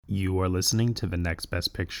You are listening to the Next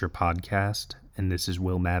Best Picture podcast, and this is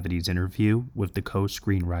Will Mavity's interview with the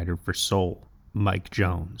co-screenwriter for Soul, Mike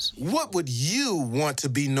Jones. What would you want to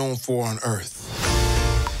be known for on Earth?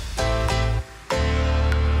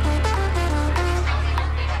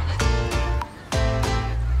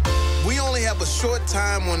 We only have a short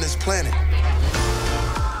time on this planet.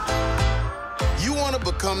 You want to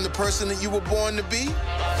become the person that you were born to be?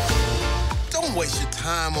 Don't waste your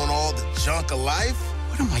time on all the junk of life.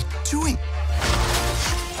 What am I doing?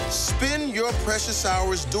 Spend your precious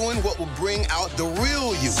hours doing what will bring out the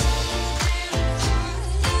real you.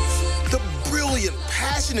 The brilliant,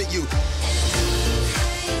 passionate you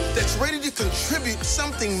that's ready to contribute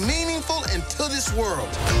something meaningful into this world.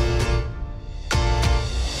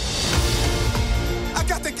 I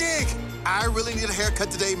got the gig. I really need a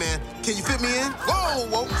haircut today, man. Can you fit me in?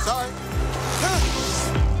 Whoa, sorry.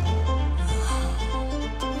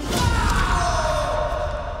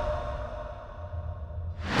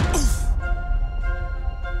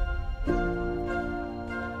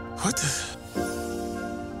 What the?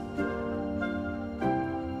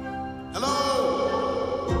 Hello?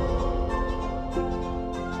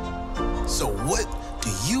 So what do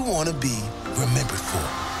you want to be remembered for?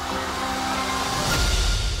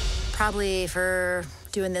 Probably for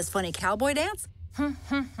doing this funny cowboy dance.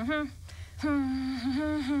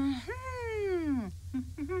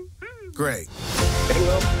 Great. Hey,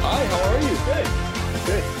 Will. Hi, how are you? Good.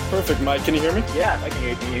 Good. Perfect, Mike. Can you hear me? Yeah, I can hear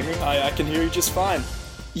you. Can you hear me? I can hear you just fine.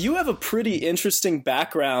 You have a pretty interesting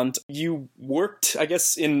background. You worked, I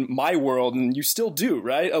guess, in my world, and you still do,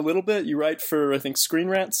 right? A little bit. You write for, I think,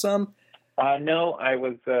 Screenwriter some? No, I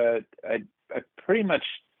was, I pretty much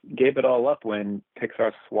gave it all up when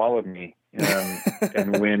Pixar swallowed me.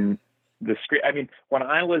 And when when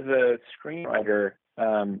I was a screenwriter,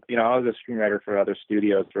 I was a screenwriter for other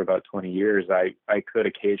studios for about 20 years. I could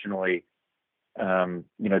occasionally,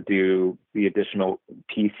 do the additional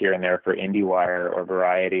piece here and there for IndieWire or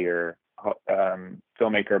Variety or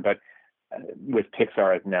Filmmaker. But with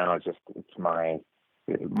Pixar now, it's my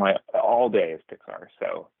all day is Pixar.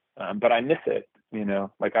 So, but I miss it.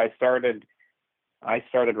 Like I started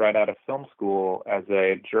right out of film school as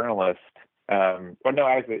a journalist. I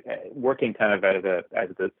was working kind of as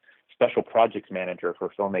the special projects manager for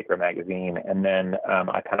Filmmaker magazine, and then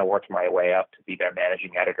I kind of worked my way up to be their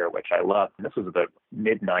managing editor, which I loved. And this was the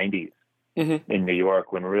mid '90s in New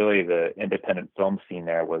York, when really the independent film scene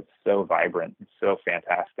there was so vibrant and so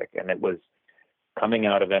fantastic. And it was coming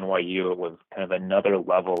out of NYU. It was kind of another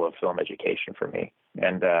level of film education for me,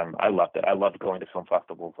 and I loved it. I loved going to film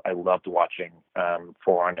festivals. I loved watching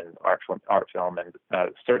foreign and art film, and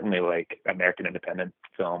certainly like American independent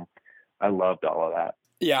film. I loved all of that.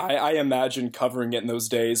 Yeah, I imagine covering it in those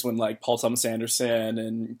days when like Paul Thomas Anderson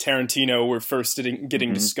and Tarantino were first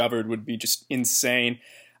getting discovered would be just insane.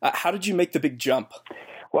 How did you make the big jump?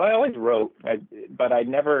 Well, I always wrote, but I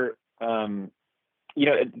never, to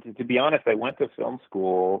be honest, I went to film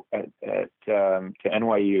school to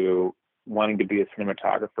NYU wanting to be a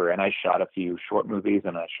cinematographer, and I shot a few short movies,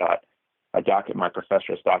 and I shot my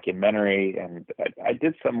professor's documentary, and I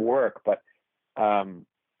did some work, but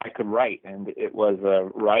I could write, and it was a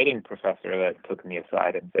writing professor that took me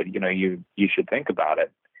aside and said, you should think about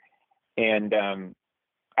it. And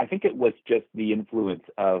I think it was just the influence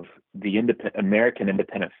of the American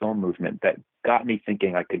independent film movement that got me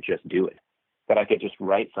thinking I could just do it, that I could just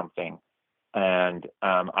write something and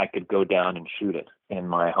I could go down and shoot it in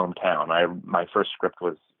my hometown. My first scripts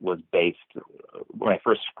were based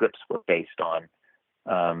on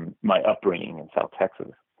my upbringing in South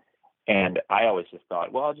Texas. And I always just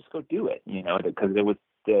thought, well, I'll just go do it, because there was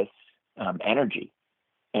this energy,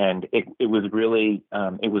 and it was really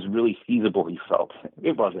feasible. He felt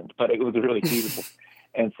it wasn't, but it was really feasible.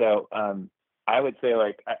 And so I would say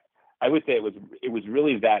it was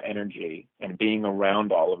really that energy and being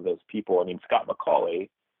around all of those people. I mean, Scott McCauley,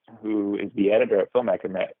 who is the editor at Filmmaker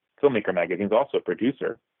magazine, is also a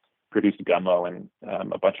producer, produced Gummo and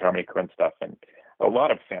a bunch of Harmony Korine stuff, and a lot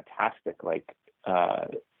of fantastic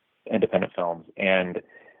independent films. And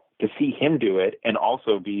to see him do it and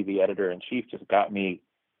also be the editor-in-chief just got me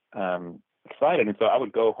excited. And so I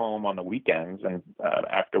would go home on the weekends and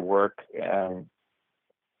after work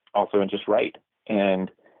also and just write.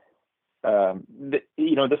 And this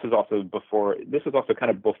is also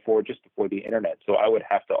kind of before the internet. So I would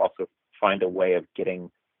have to also find a way of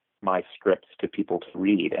getting my scripts to people to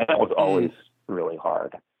read. And that was always really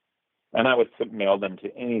hard. And I would mail them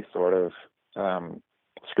to any sort of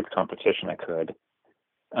script competition I could.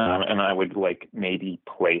 And I would maybe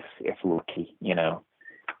place if lucky,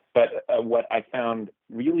 But what I found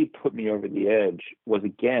really put me over the edge was,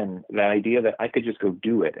 again, the idea that I could just go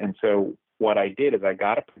do it. And so what I did is I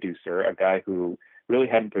got a producer, a guy who really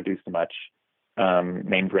hadn't produced much,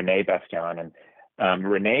 named Rene Bastion. And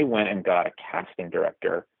Rene went and got a casting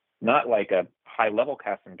director, not like a high-level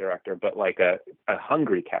casting director, but like a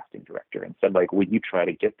hungry casting director, and said, like, would you try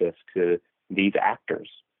to get this to these actors?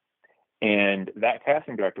 And that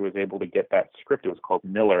casting director was able to get that script, it was called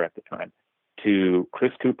Miller at the time, to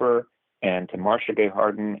Chris Cooper and to Marcia Gay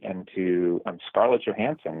Harden and to Scarlett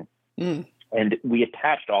Johansson. And we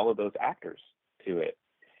attached all of those actors to it.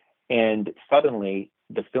 And suddenly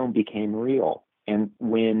the film became real. And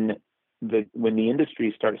when the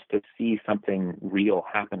industry starts to see something real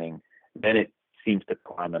happening, then it seems to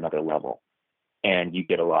climb another level. And you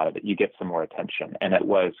get a lot of it. You get some more attention. And it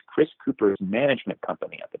was Chris Cooper's management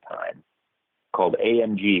company at the time, called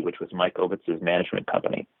AMG, which was Mike Ovitz's management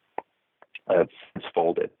company. It's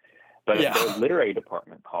folded. But the literary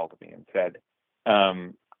department called me and said,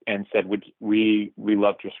 would we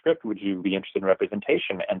loved your script. Would you be interested in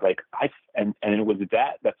representation? And like, and it was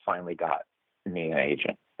that finally got me an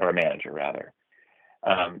agent, or a manager rather.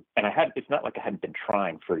 And it's not like I hadn't been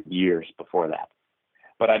trying for years before that,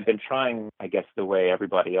 but I've been trying, I guess, the way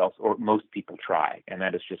everybody else or most people try. And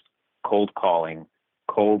that is just cold calling,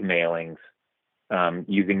 cold mailings,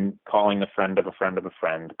 calling a friend of a friend of a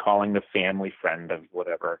friend, calling the family friend of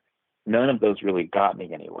whatever. None of those really got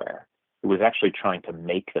me anywhere. It was actually trying to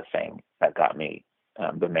make the thing that got me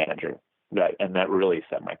the manager. That really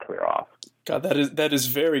set my career off. God, that is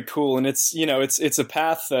very cool, and it's a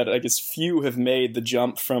path that I guess few have made, the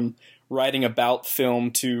jump from writing about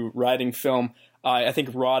film to writing film. I think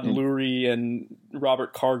Rod Lurie and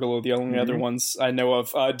Robert Cargill are the only other ones I know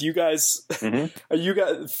of. Do you guys are you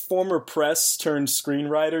guys former press turned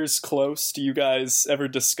screenwriters close? Do you guys ever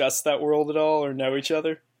discuss that world at all, or know each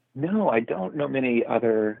other? No, I don't know many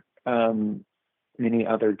other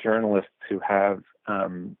journalists who have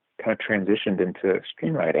kind of transitioned into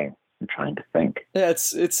screenwriting. I'm trying to think. Yeah,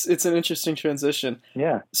 it's an interesting transition.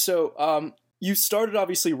 Yeah. So you started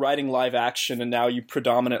obviously writing live action, and now you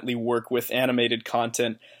predominantly work with animated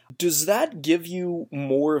content. Does that give you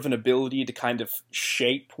more of an ability to kind of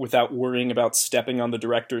shape without worrying about stepping on the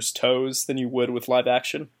director's toes than you would with live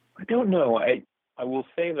action? I don't know. I will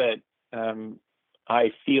say that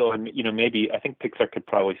I feel, and maybe I think Pixar could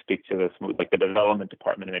probably speak to this, like the development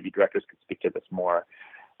department, and maybe directors could speak to this more.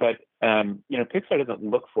 But Pixar doesn't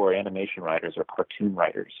look for animation writers or cartoon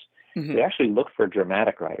writers. They actually look for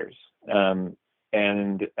dramatic writers, and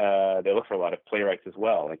they look for a lot of playwrights as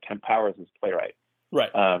well. Like Kemp Powers is playwright, right?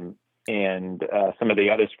 And some of the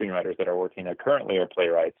other screenwriters that are working there currently are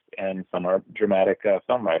playwrights, and some are dramatic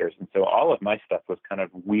film writers. And so all of my stuff was kind of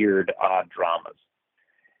weird, odd dramas.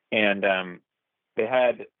 And they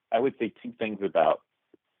had, I would say, two things about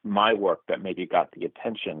my work that maybe got the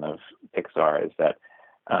attention of Pixar is that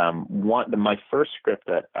my first script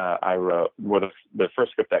that I wrote, or the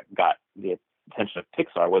first script that got the attention of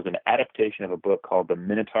Pixar, was an adaptation of a book called The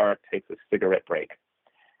Minotaur Takes a Cigarette Break.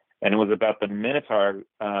 And it was about the Minotaur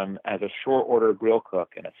as a short order grill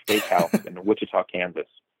cook in a steakhouse in Wichita, Kansas.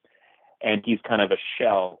 And he's kind of a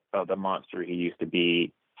shell of the monster he used to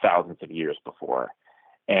be thousands of years before.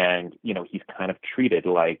 And, he's kind of treated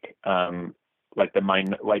like a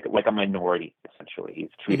minority, essentially. He's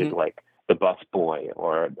treated like the bus boy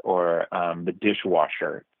or the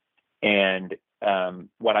dishwasher. And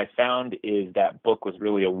what I found is that book was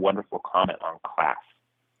really a wonderful comment on class,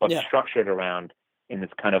 but structured around in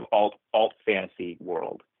this kind of alt fantasy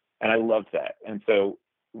world. And I loved that. And so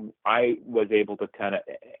I was able to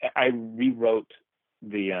I rewrote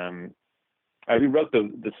the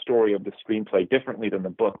story of the screenplay differently than the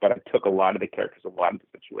book, but I took a lot of the characters, a lot of the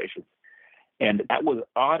situations. And that was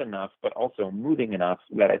odd enough, but also moving enough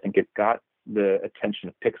that I think it got the attention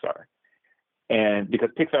of Pixar. And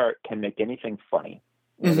because Pixar can make anything funny,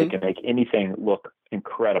 they can make anything look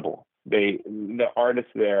incredible. The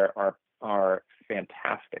artists there are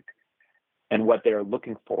fantastic. And what they're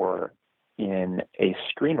looking for in a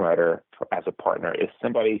screenwriter as a partner is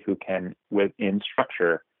somebody who can, within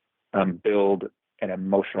structure, build an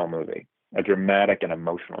emotional movie, a dramatic and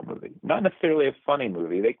emotional movie. Not necessarily a funny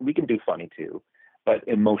movie. We can do funny too, but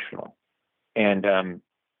emotional. And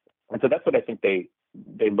so that's what I think they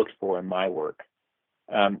looked for in my work.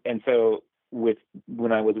 And so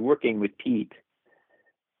when I was working with Pete,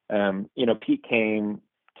 Pete came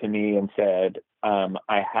to me and said,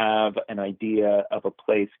 I have an idea of a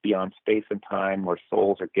place beyond space and time where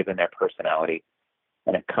souls are given their personality.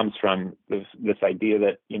 And it comes from this idea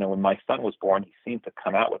that, when my son was born, he seemed to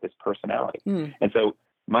come out with his personality. And so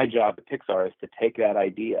my job at Pixar is to take that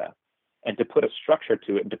idea and to put a structure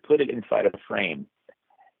to it and to put it inside of a frame,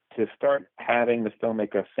 to start having the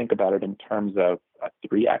filmmaker think about it in terms of a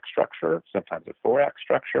 3-act structure, sometimes a 4-act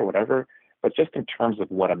structure, whatever, but just in terms of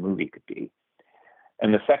what a movie could be.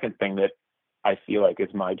 And the second thing that I feel like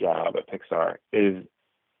is my job at Pixar is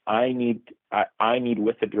I need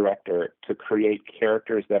with the director to create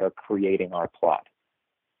characters that are creating our plot.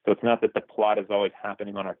 So it's not that the plot is always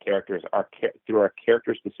happening on our characters. Through our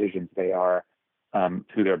characters' decisions, they are,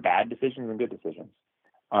 through their bad decisions and good decisions,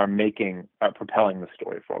 are propelling the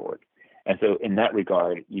story forward. And so in that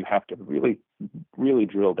regard, you have to really, really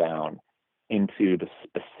drill down into the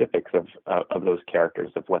specifics of those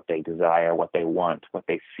characters, of what they desire, what they want, what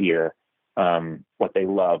they fear, what they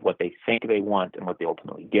love, what they think they want, and what they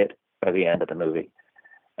ultimately get by the end of the movie.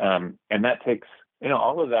 And that takes,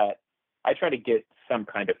 all of that. I try to get some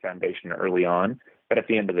kind of foundation early on, but at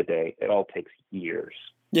the end of the day, it all takes years.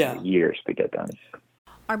 Years to get done.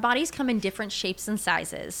 Our bodies come in different shapes and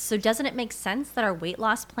sizes, so doesn't it make sense that our weight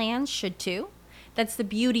loss plans should too? That's the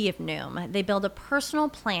beauty of Noom. They build a personal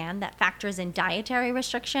plan that factors in dietary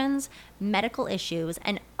restrictions, medical issues,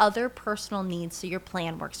 and other personal needs so your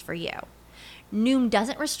plan works for you. Noom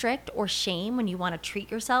doesn't restrict or shame when you want to treat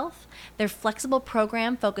yourself. Their flexible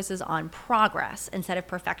program focuses on progress instead of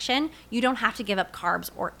perfection. You don't have to give up carbs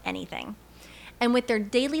or anything. And with their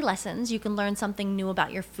daily lessons, you can learn something new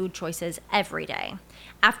about your food choices every day.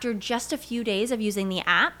 After just a few days of using the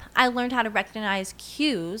app, I learned how to recognize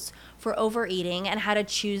cues for overeating and how to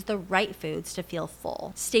choose the right foods to feel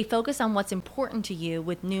full. Stay focused on what's important to you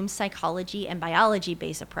with Noom's psychology and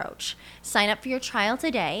biology-based approach. Sign up for your trial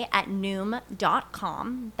today at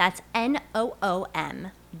Noom.com. That's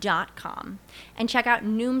Noom.com. And check out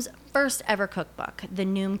Noom's first ever cookbook, The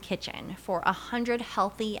Noom Kitchen, for 100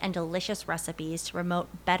 healthy and delicious recipes to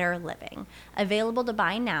promote better living. Available to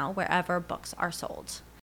buy now wherever books are sold.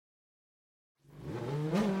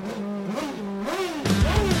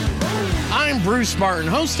 I'm Bruce Martin,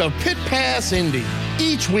 host of Pit Pass Indy.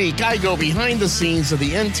 Each week, I go behind the scenes of the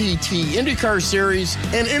NTT IndyCar Series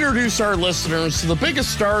and introduce our listeners to the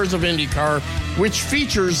biggest stars of IndyCar, which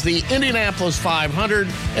features the Indianapolis 500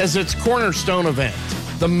 as its cornerstone event.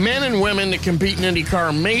 The men and women that compete in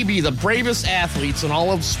IndyCar may be the bravest athletes in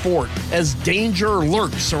all of sport, as danger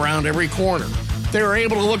lurks around every corner. They are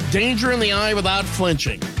able to look danger in the eye without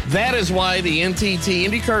flinching. That is why the NTT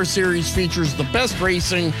IndyCar Series features the best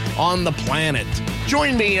racing on the planet.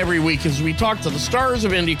 Join me every week as we talk to the stars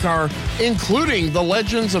of IndyCar, including the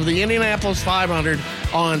legends of the Indianapolis 500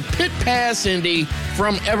 on Pit Pass Indy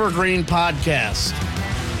from Evergreen Podcast.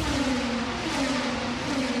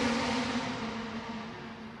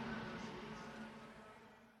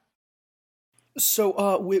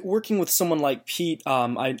 So, working with someone like Pete,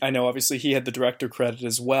 I know obviously he had the director credit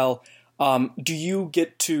as well. Do you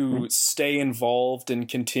get to stay involved in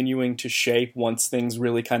continuing to shape once things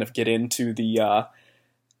really kind of get into the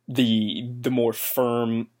more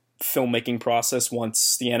firm filmmaking process?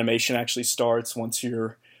 Once the animation actually starts, once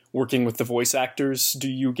you're working with the voice actors, do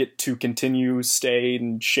you get to stay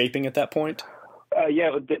in shaping at that point?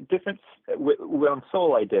 Yeah, the difference on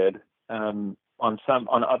Soul I did.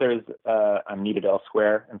 On others, I'm needed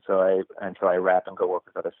elsewhere, and so I wrap and go work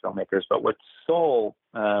with other filmmakers. But with Soul,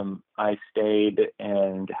 I stayed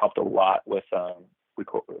and helped a lot with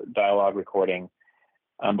dialogue recording.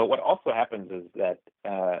 But what also happens is that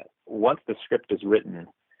once the script is written,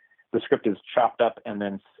 the script is chopped up and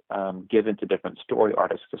then given to different story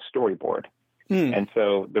artists to storyboard. And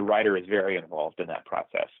so the writer is very involved in that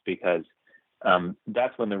process, because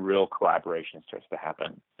that's when the real collaboration starts to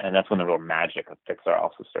happen. And that's when the real magic of Pixar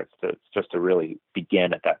also starts to really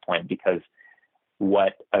begin at that point, because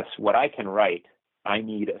what I can write, I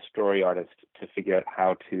need a story artist to figure out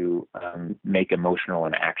how to make emotional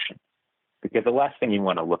in action. Because the last thing you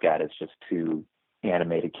want to look at is just two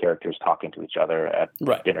animated characters talking to each other at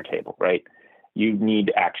dinner table, right? You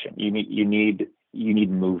need action. You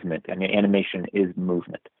need movement, and animation is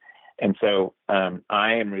movement. And so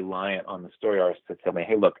I am reliant on the story artist to tell me,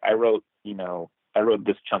 hey, look, I wrote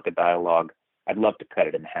this chunk of dialogue. I'd love to cut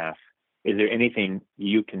it in half. Is there anything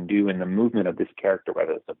you can do in the movement of this character,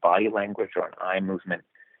 whether it's a body language or an eye movement,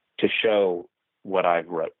 to show what I've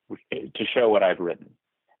written?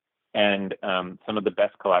 And some of the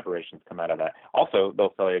best collaborations come out of that. Also, they'll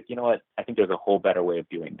tell you, you know what, I think there's a whole better way of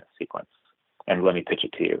doing this sequence, and let me pitch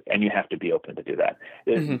it to you. And you have to be open to do that.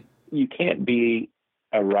 Mm-hmm. You can't be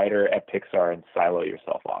a writer at Pixar and silo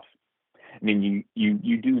yourself off. I mean,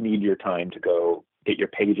 you do need your time to go get your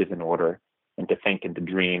pages in order and to think and to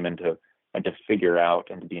dream and to figure out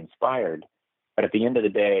and to be inspired. But at the end of the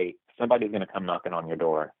day, somebody's going to come knocking on your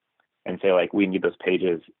door and say, like, we need those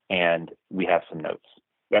pages and we have some notes.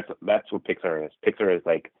 That's what Pixar is. Pixar is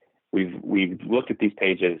like, we've looked at these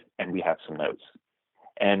pages and we have some notes,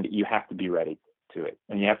 and you have to be ready to it,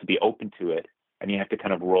 and you have to be open to it, and you have to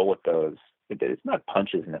kind of roll with those. It's not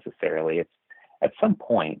punches necessarily. It's at some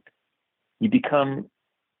point you become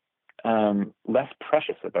less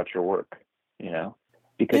precious about your work,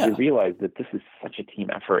 because you realize that this is such a team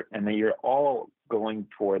effort and that you're all going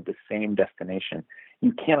toward the same destination.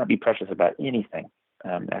 You cannot be precious about anything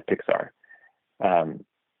at Pixar. And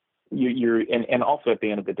also at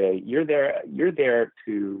the end of the day, you're there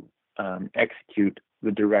to execute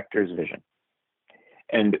the director's vision.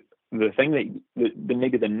 And the thing that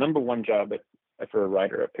maybe the number one job for a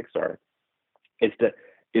writer at Pixar is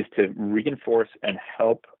to reinforce and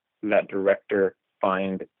help that director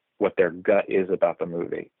find what their gut is about the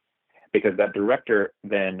movie, because that director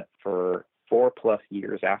then for 4+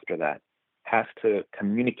 years after that has to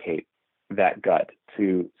communicate that gut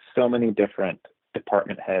to so many different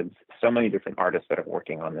department heads, so many different artists that are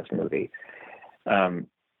working on this movie.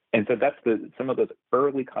 And so that's some of those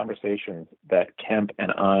early conversations that Kemp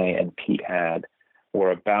and I and Pete had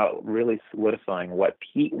were about really solidifying what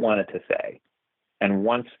Pete wanted to say. And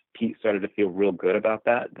once Pete started to feel real good about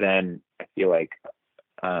that, then I feel like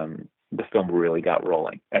the film really got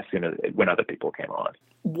rolling as soon as when other people came on.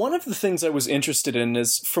 One of the things I was interested in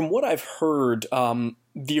is, from what I've heard,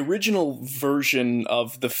 the original version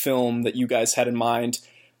of the film that you guys had in mind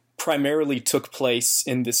primarily took place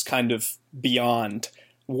in this kind of beyond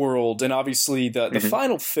world. And obviously the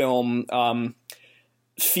final film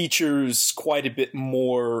features quite a bit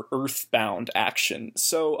more earthbound action.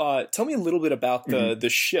 So tell me a little bit about the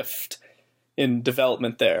shift in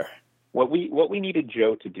development there. What we needed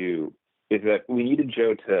Joe to do is that we needed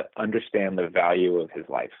Joe to understand the value of his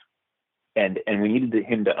life. And we needed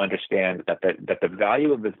him to understand that the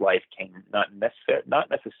value of his life came not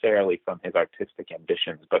necessarily from his artistic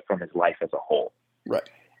ambitions, but from his life as a whole. Right.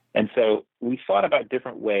 And so we thought about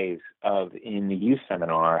different ways of, in the youth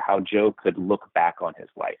seminar, how Joe could look back on his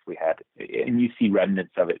life. We had, and you see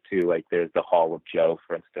remnants of it too, like there's the Hall of Joe,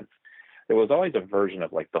 for instance. There was always a version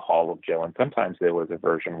of like the Hall of Joe, and sometimes there was a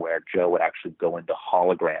version where Joe would actually go into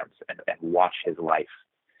holograms and watch his life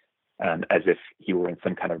as if he were in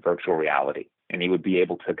some kind of virtual reality. And he would be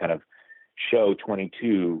able to kind of show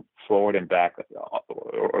 22 forward and back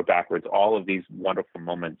or backwards all of these wonderful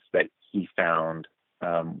moments that he found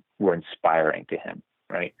were inspiring to him,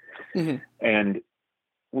 right? Mm-hmm. And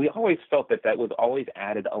we always felt that was always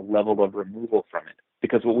added a level of removal from it.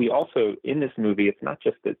 Because what we also, in this movie, it's not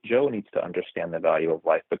just that Joe needs to understand the value of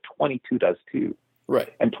life, but 22 does too. Right.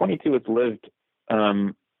 And 22 has lived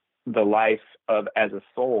the life of as a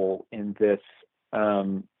soul in this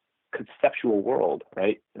conceptual world,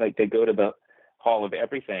 right? Like they go to the Hall of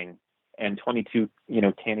Everything, and 22,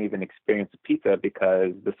 can't even experience a pizza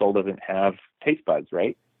because the soul doesn't have taste buds,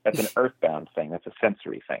 right? That's an earthbound thing. That's a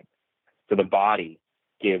sensory thing. So the body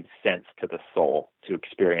gives sense to the soul to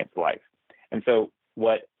experience life. And so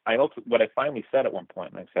what I finally said at one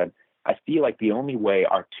point, and I said, I feel like the only way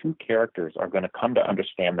our two characters are going to come to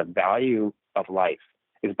understand the value of life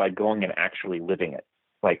is by going and actually living it,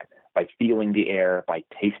 like by feeling the air, by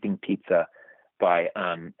tasting pizza, by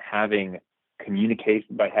having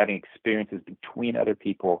communication, by having experiences between other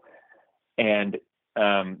people. And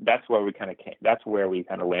that's where we kind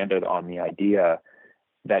of landed on the idea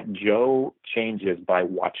that Joe changes by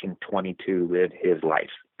watching 22 live his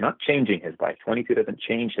life, not changing his life. 22 doesn't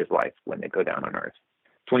change his life when they go down on Earth.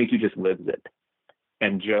 22 just lives it.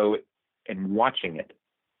 And Joe, in watching it,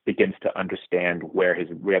 begins to understand where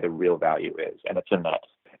the real value is. And it's in that.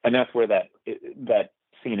 And that's where that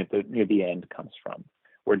scene near the end comes from,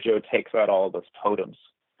 where Joe takes out all of those totems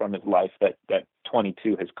from his life that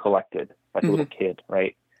 22 has collected like a little kid,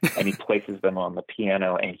 right? And he places them on the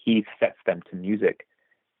piano and he sets them to music.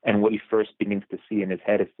 And what he first begins to see in his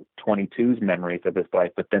head is 22's memories of his life,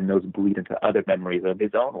 but then those bleed into other memories of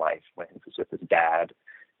his own life, when he was with his dad,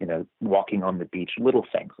 walking on the beach, little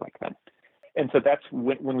things like that. And so that's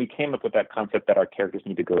when we came up with that concept that our characters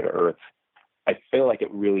need to go to Earth. I feel like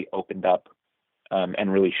it really opened up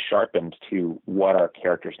and really sharpened to what our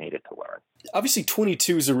characters needed to learn. Obviously,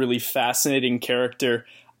 22 is a really fascinating character.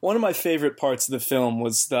 One of my favorite parts of the film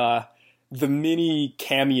was the mini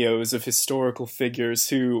cameos of historical figures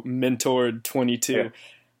who mentored 22. Yeah.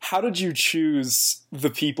 How did you choose the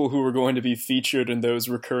people who were going to be featured in those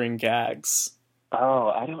recurring gags? Oh,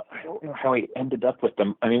 I don't know how we ended up with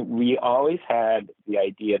them. I mean, we always had the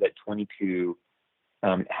idea that 22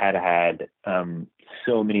 had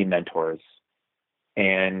so many mentors,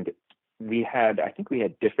 and I think we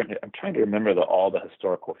had different, I'm trying to remember all the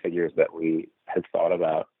historical figures that we had thought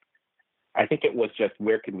about. I think it was just,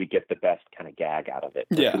 where could we get the best kind of gag out of it?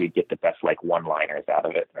 Where could we get the best like one-liners out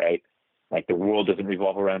of it, right? Like, the world doesn't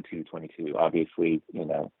revolve around 222, obviously,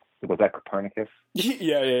 was that Copernicus?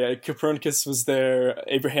 Yeah. Copernicus was there.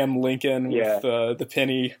 Abraham Lincoln with the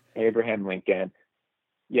penny. Abraham Lincoln.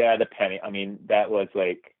 Yeah, the penny. I mean, that was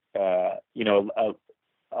like, a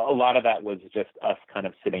lot of that was just us kind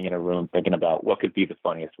of sitting in a room thinking about what could be the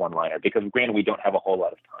funniest one-liner. Because granted, we don't have a whole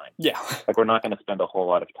lot of time. Yeah. Like, we're not going to spend a whole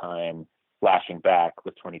lot of time flashing back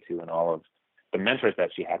with 22 and all of the mentors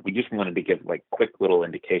that she had. We just wanted to give like quick little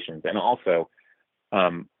indications. And also,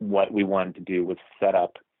 what we wanted to do was set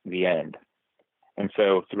up the end. And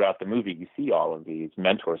so throughout the movie, you see all of these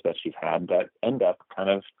mentors that she's had that end up kind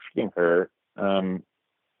of treating her,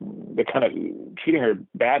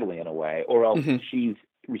 badly in a way, or else she's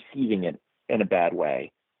receiving it in a bad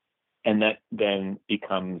way. And that then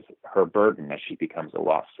becomes her burden as 22 becomes a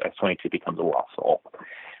lost soul.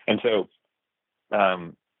 And so,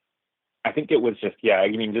 I think it was just,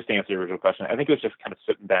 just to answer your original question, I think it was just kind of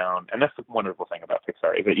sitting down. And that's the wonderful thing about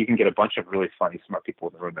Pixar, is that you can get a bunch of really funny, smart people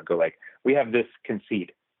in the room that go like, we have this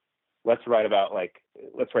conceit. Let's write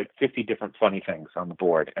 50 different funny things on the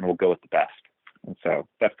board, and we'll go with the best. And so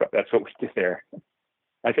that's what we did there.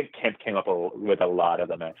 I think Kent came up with a lot of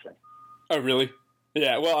them, actually. Oh, really?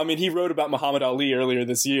 Yeah. Well, I mean, he wrote about Muhammad Ali earlier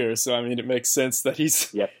this year, so I mean, it makes sense that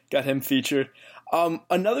he's got him featured.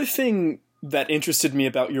 Another thing that interested me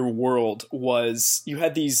about your world was you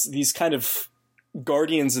had these kind of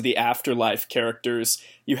guardians of the afterlife characters.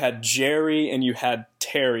 You had Jerry and you had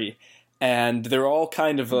Terry, and they're all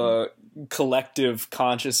kind of a collective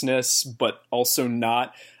consciousness, but also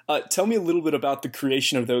not. Tell me a little bit about the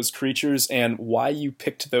creation of those creatures and why you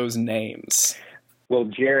picked those names. Well,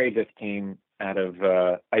 Jerry just came out of,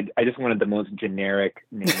 I just wanted the most generic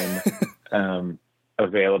name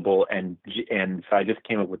available, and so I just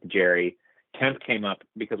came up with Jerry. Kemp came up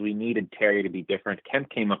because we needed Terry to be different. Kemp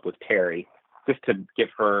came up with Terry just to give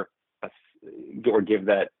her give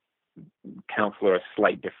that counselor a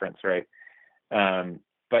slight difference, right?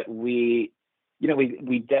 But we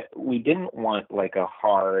didn't want like a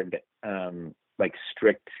hard, like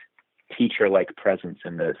strict teacher-like presence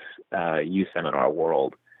in this youth seminar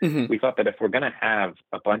world. We thought that if we're going to have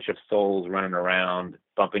a bunch of souls running around,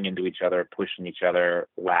 bumping into each other, pushing each other,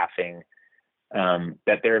 laughing,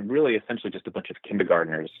 that they're really essentially just a bunch of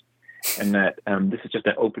kindergartners, and that this is just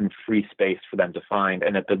an open, free space for them to find,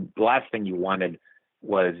 and that the last thing you wanted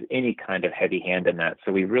was any kind of heavy hand in that.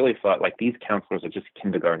 So we really thought like these counselors are just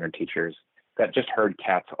kindergartner teachers that just herd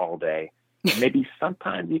cats all day. Maybe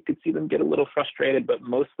sometimes you could see them get a little frustrated, but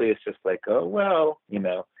mostly it's just like, oh, well,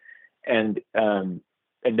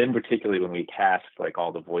 and then particularly when we cast like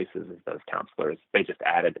all the voices of those counselors, they just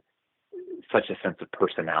added such a sense of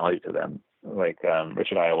personality to them. Like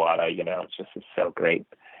Richard Iowata, it's just so great.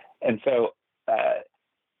 And so,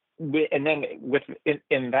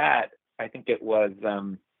 in that, I think it was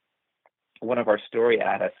one of our story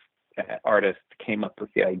artists came up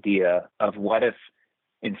with the idea of what if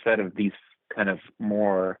instead of these kind of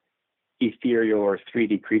more ethereal or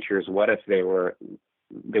 3D creatures, what if they were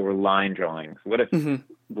line drawings? What if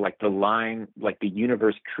like the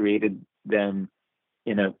universe created them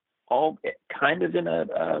all kind of in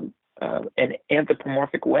an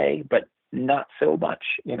anthropomorphic way, but not so much,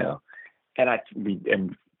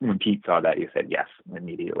 And when Pete saw that, he said yes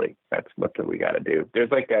immediately. That's what we got to do.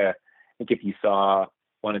 There's I think if you saw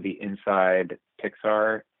one of the Inside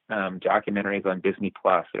Pixar documentaries on Disney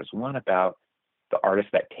Plus, there's one about the artist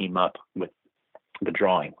that came up with the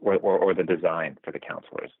drawing or the design for the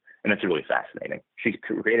counselors, and it's really fascinating. She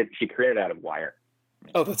created out of wire.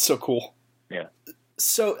 Oh, that's so cool. Yeah.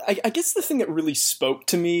 So I guess the thing that really spoke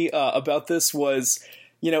to me about this was,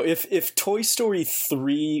 if Toy Story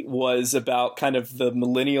 3 was about kind of the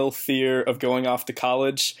millennial fear of going off to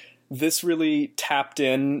college, this really tapped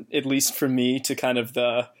in, at least for me, to kind of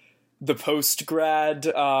the post-grad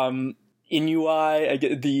ennui,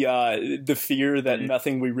 the fear that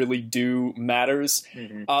nothing we really do matters.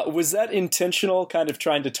 Was that intentional, kind of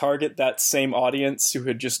trying to target that same audience who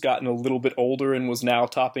had just gotten a little bit older and was now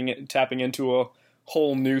tapping into a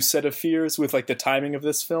whole new set of fears with like the timing of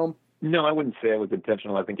this film? No, I wouldn't say it was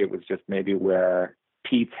intentional. I think it was just maybe where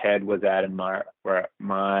Pete's head was at and where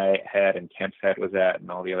my head and Kent's head was at and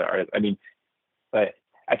all the other artists. I mean, but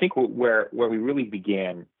I think where we really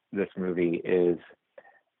began this movie is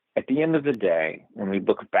at the end of the day, when we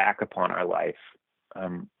look back upon our life,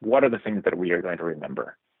 what are the things that we are going to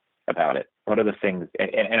remember about it? What are the things?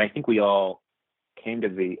 And I think we all came to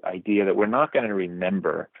the idea that we're not going to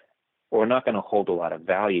remember or we're not going to hold a lot of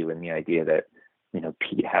value in the idea that,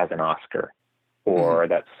 Pete has an Oscar or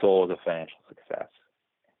that Soul is a financial success.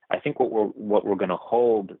 I think what we're going to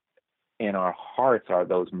hold in our hearts are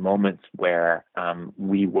those moments where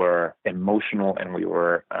we were emotional and we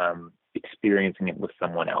were experiencing it with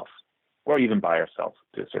someone else, or even by ourselves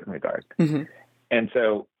to a certain regard. Mm-hmm. And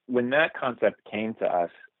so when that concept came to us,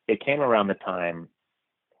 it came around the time,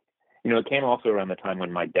 it came also around the time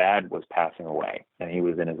when my dad was passing away and he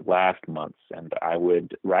was in his last months, and I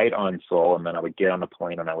would write on Soul and then I would get on a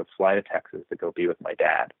plane and I would fly to Texas to go be with my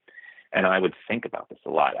dad. And I would think about this a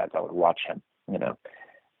lot as I would watch him,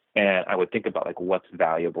 and I would think about like what's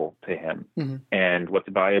valuable to him and what's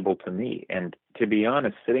valuable to me. And to be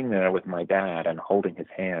honest, sitting there with my dad and holding his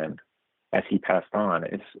hand as he passed on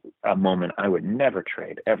is a moment I would never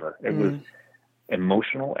trade ever. It was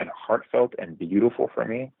emotional and heartfelt and beautiful for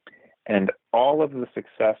me. And all of the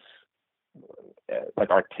success, like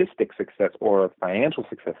artistic success or financial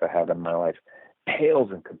success I have in my life,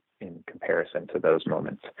 pales in comparison to those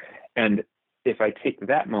moments. And if I take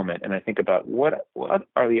that moment and I think about what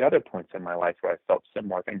are the other points in my life where I felt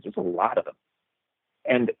similar things, there's a lot of them.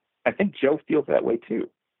 And I think Joe feels that way too.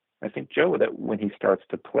 I think Joe, that when he starts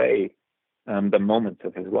to play the moments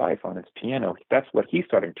of his life on his piano, that's what he's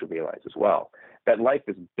starting to realize as well. That life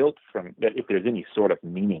is built from that. If there's any sort of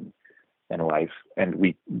meaning in life, and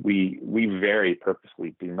we very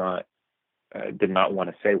purposely did not want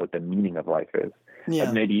to say what the meaning of life is. Yeah.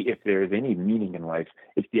 But maybe if there is any meaning in life,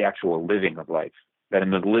 it's the actual living of life. That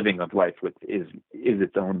in the living of life is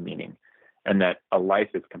its own meaning, and that a life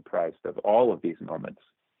is comprised of all of these moments,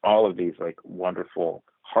 all of these like wonderful,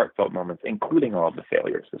 heartfelt moments, including all of the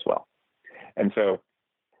failures as well. And so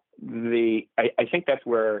I think that's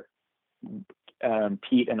where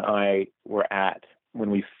Pete and I were at when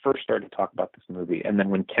we first started to talk about this movie. And then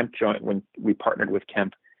when we partnered with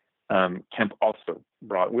Kemp, Kemp also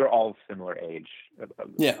we're all similar age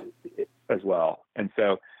as well. And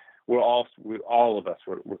so all of us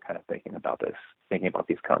were kind of thinking about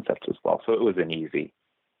these concepts as well. So it was an easy,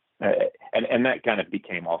 and that kind of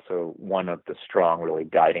became also one of the strong, really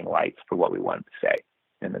guiding lights for what we wanted to say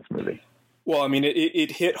in this movie. Well, I mean,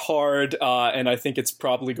 it hit hard, and I think it's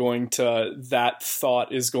probably that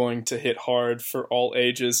thought is going to hit hard for all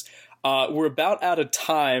ages. We're about out of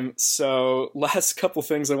time, so last couple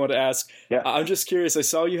things I want to ask. Yeah. I'm just curious, I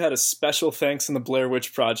saw you had a special thanks in the Blair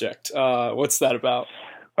Witch Project. What's that about?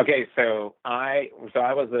 Okay, so I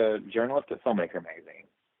was a journalist at Filmmaker magazine.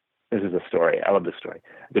 This is a story. I love this story.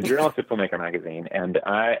 The journalist at Filmmaker magazine, and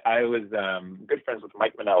I was good friends with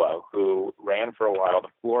Mike Manello, who ran for a while the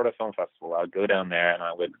Florida Film Festival. I would go down there, and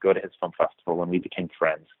I would go to his film festival, and we became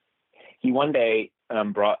friends. He one day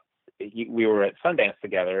we were at Sundance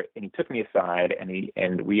together, and he took me aside,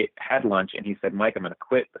 and we had lunch, and he said, "Mike, I'm going to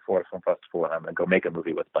quit the Florida Film Festival, and I'm going to go make a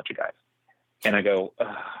movie with a bunch of guys." And I go,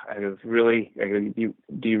 really?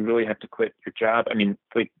 Do you really have to quit your job? I mean,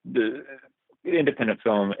 like the independent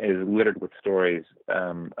film is littered with stories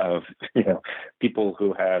of people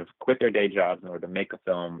who have quit their day jobs in order to make a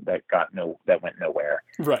film that went nowhere.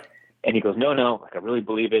 Right. And he goes, no, like I really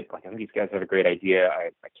believe it. Like I think these guys have a great idea.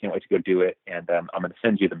 I can't wait to go do it, and I'm going to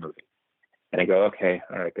send you the movie. And I go, okay,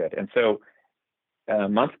 all right, good. And so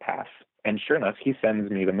months pass, and sure enough, he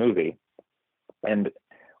sends me the movie. And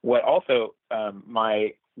what also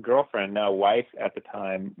my girlfriend, now wife at the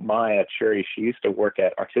time, Maya Churi, she used to work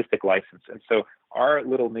at Artistic License. And so our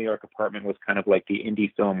little New York apartment was kind of like the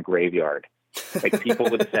indie film graveyard. Like people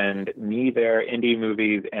would send me their indie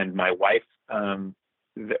movies and my wife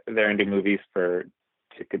their indie movies to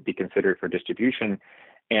be considered for distribution.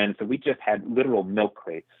 And so we just had literal milk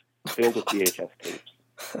crates filled with VHS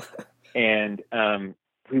tapes. And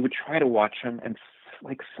we would try to watch them, and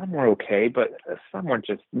like some were okay, but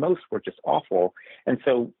most were just awful. And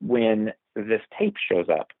so when this tape shows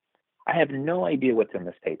up, I have no idea what's in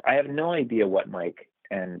this tape. I have no idea what Mike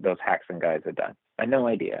and those Haxon guys had done. I had no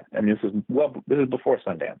idea. And this is before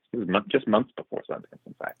Sundance. This was just months before Sundance,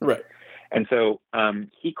 in fact. Right. And so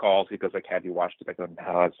he calls. He goes like, "Have you watched it?" I go,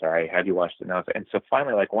 "No, I'm sorry. Have you watched it?" No. And so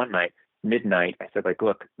finally, like one night, midnight, I said, like,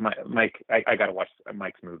 "Look, Mike, I got to watch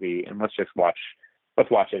Mike's movie, and let's watch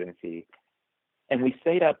it and see." And we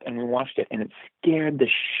stayed up and we watched it, and it scared the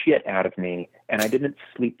shit out of me. And I didn't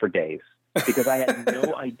sleep for days because I had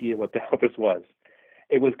no idea what the hell this was.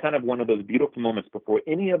 It was kind of one of those beautiful moments before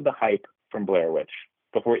any of the hype from Blair Witch,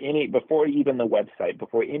 before even the website,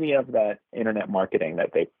 before any of that internet marketing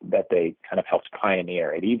that they kind of helped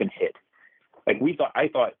pioneer. It even hit. Like I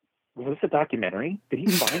thought, was this a documentary? Did he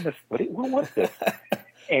find this? What was this?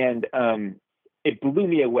 And it blew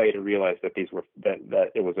me away to realize that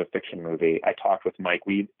that it was a fiction movie. I talked with Mike.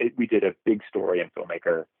 We did a big story in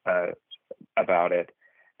Filmmaker about it,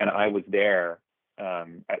 and I was there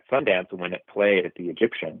at Sundance when it played at the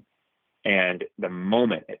Egyptian. And the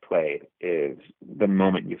moment it played is the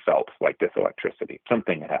moment you felt like this electricity.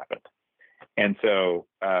 Something had happened. And so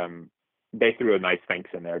they threw a nice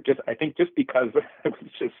thanks in there. I think just because I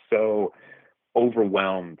was just so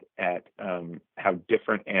overwhelmed at how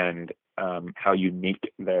different and how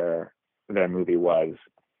unique their movie was.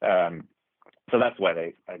 So that's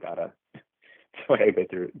why I got a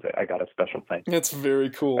special thanks. That's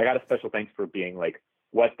very cool. I got a special thanks for being like,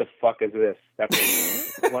 what the fuck is this?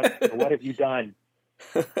 What have you done?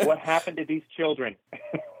 What happened to these children?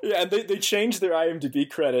 Yeah, and they changed their IMDb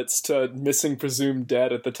credits to missing presumed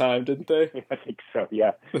dead at the time, didn't they? I think so.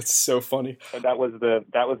 Yeah, that's so funny. But that was the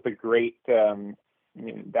great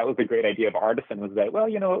idea of Artisan, was that, well,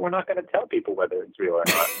 you know what, we're not going to tell people whether it's real or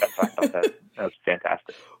not. That's why I thought that was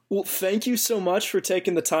fantastic. Well, thank you so much for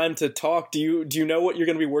taking the time to talk. Do you know what you're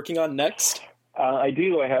going to be working on next? I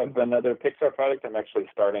do. I have another Pixar project I'm actually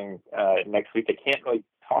starting next week. I can't really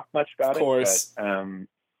talk much about it. Of course. But,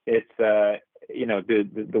 it's, the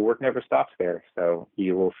work never stops there. So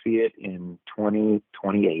you will see it in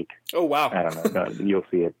 2028. Oh, wow. I don't know. No, you'll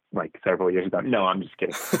see it like several years ago. No, I'm just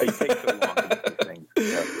kidding. It takes so long to do these things.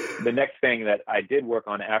 So the next thing that I did work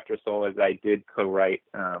on after Soul is I did co-write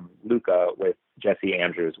Luca with Jesse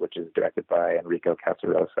Andrews, which is directed by Enrico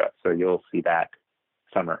Casarosa. So you'll see that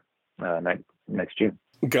summer. Next June,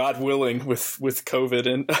 God willing, with COVID.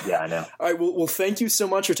 And yeah, I know. All right, well, thank you so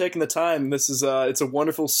much for taking the time. This is it's a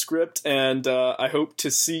wonderful script, and I hope to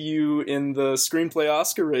see you in the screenplay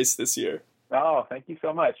Oscar race this year. Oh, thank you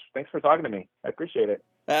so much. Thanks for talking to me. I appreciate it.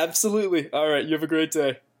 Absolutely. All right, you have a great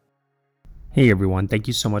day. Hey everyone, thank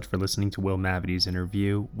you so much for listening to Will Mavity's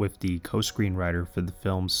interview with the co-screenwriter for the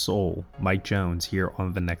film Soul, Mike Jones, here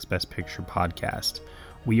on the Next Best Picture podcast.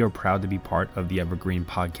 We are proud to be part of the Evergreen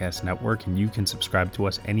Podcast Network, and you can subscribe to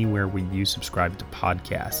us anywhere where you subscribe to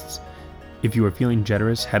podcasts. If you are feeling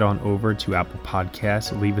generous, head on over to Apple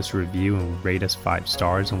Podcasts, leave us a review, and rate us 5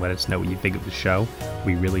 stars, and let us know what you think of the show.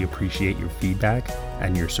 We really appreciate your feedback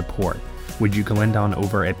and your support. Would you lend on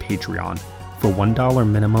over at Patreon? For $1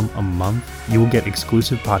 minimum a month, you will get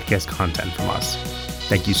exclusive podcast content from us.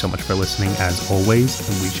 Thank you so much for listening, as always,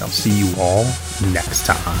 and we shall see you all next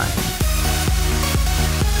time.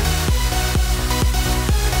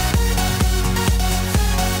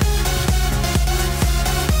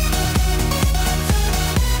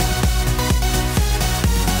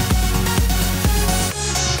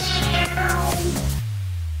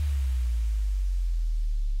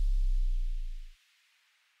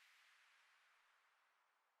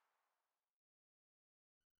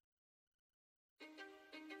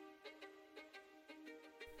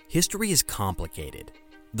 History is complicated.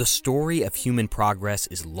 The story of human progress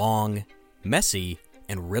is long, messy,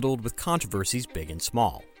 and riddled with controversies big and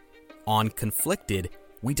small. On Conflicted,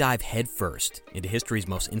 we dive headfirst into history's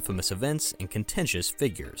most infamous events and contentious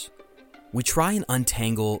figures. We try and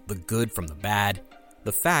untangle the good from the bad,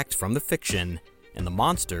 the fact from the fiction, and the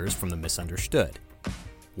monsters from the misunderstood.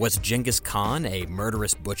 Was Genghis Khan a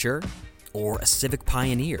murderous butcher or a civic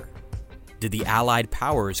pioneer? Did the Allied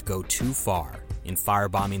powers go too far in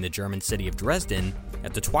firebombing the German city of Dresden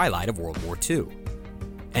at the twilight of World War II?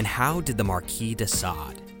 And how did the Marquis de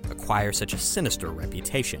Sade acquire such a sinister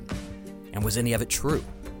reputation? And was any of it true?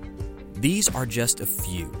 These are just a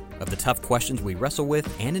few of the tough questions we wrestle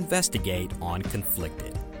with and investigate on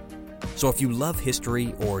Conflicted. So if you love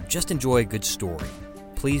history or just enjoy a good story,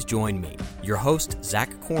 please join me, your host,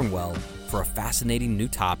 Zach Cornwell, for a fascinating new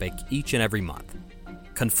topic each and every month.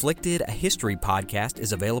 Conflicted, a history podcast,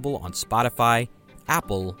 is available on Spotify,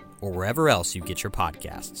 Apple, or wherever else you get your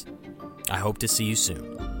podcasts. I hope to see you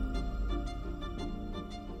soon.